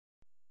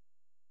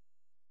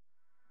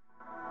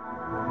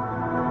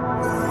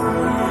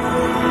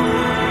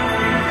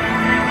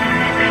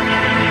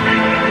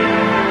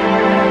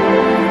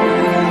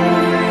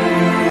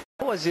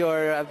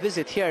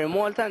visit here in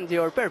Malta and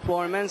your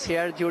performance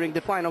here during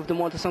the final of the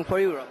Malta Song for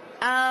Europe?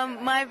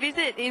 My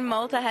visit in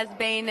Malta has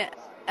been,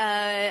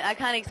 I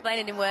can't explain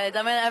it in words.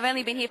 I've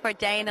only been here for a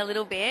day and a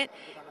little bit,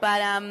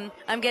 but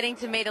I'm getting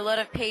to meet a lot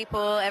of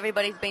people.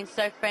 Everybody's been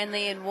so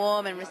friendly and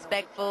warm and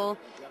respectful,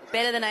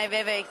 better than I've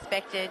ever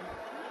expected.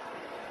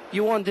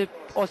 You won the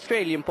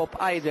Australian Pop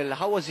Idol.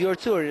 How was your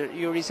tour?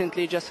 You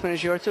recently just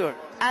finished your tour.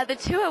 The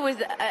tour was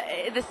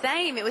the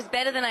same. It was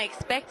better than I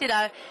expected.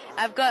 I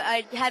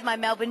had my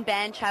Melbourne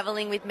band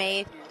travelling with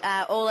me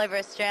all over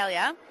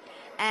Australia,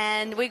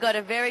 and we got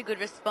a very good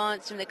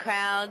response from the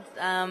crowds.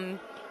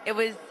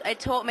 It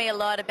taught me a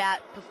lot about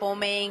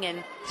performing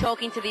and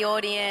talking to the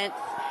audience.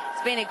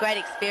 It's been a great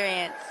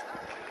experience.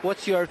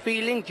 What's your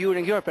feeling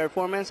during your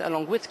performance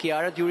along with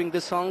Chiara during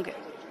the song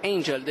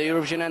Angel, the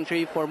Eurovision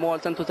entry for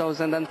Malta in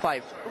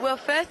 2005? Well,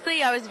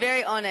 firstly, I was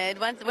very honoured.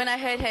 When I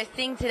heard her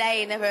sing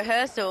today in the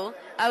rehearsal,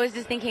 I was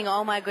just thinking,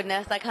 oh my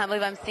goodness, I can't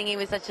believe I'm singing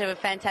with such a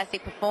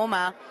fantastic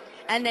performer.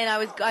 And then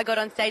I got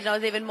on stage and I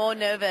was even more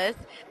nervous.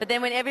 But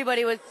then when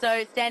everybody was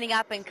so standing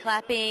up and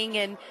clapping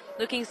and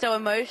looking so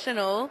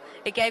emotional,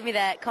 it gave me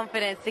that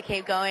confidence to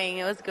keep going.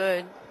 It was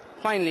good.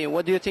 Finally,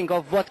 what do you think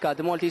of Vodka,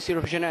 the Maltese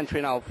Eurovision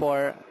entry now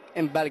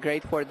in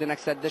Belgrade for the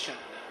next edition?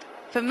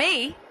 For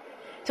me,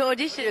 to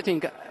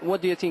audition.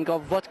 What do you think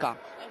of Vodka?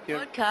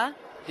 Vodka?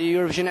 The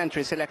Eurovision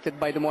entry selected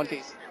by the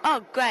Maltese.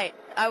 Oh, great.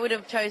 I would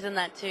have chosen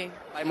that too.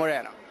 By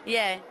Morena.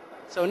 Yeah.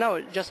 So now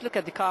just look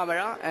at the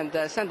camera and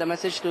send a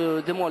message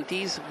to the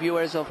Maltese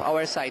viewers of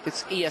our site.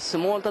 It's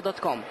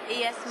esmalta.com.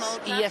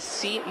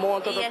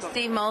 escmalta.com.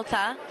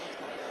 escmalta.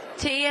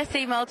 To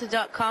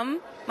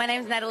escmalta.com. My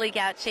name's Nathalie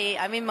Gauci.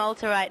 I'm in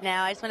Malta right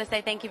now. I just want to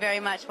say thank you very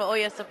much for all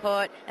your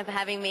support and for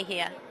having me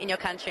here in your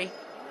country.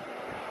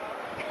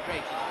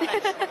 Great.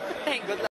 Thanks. Thanks. Good luck.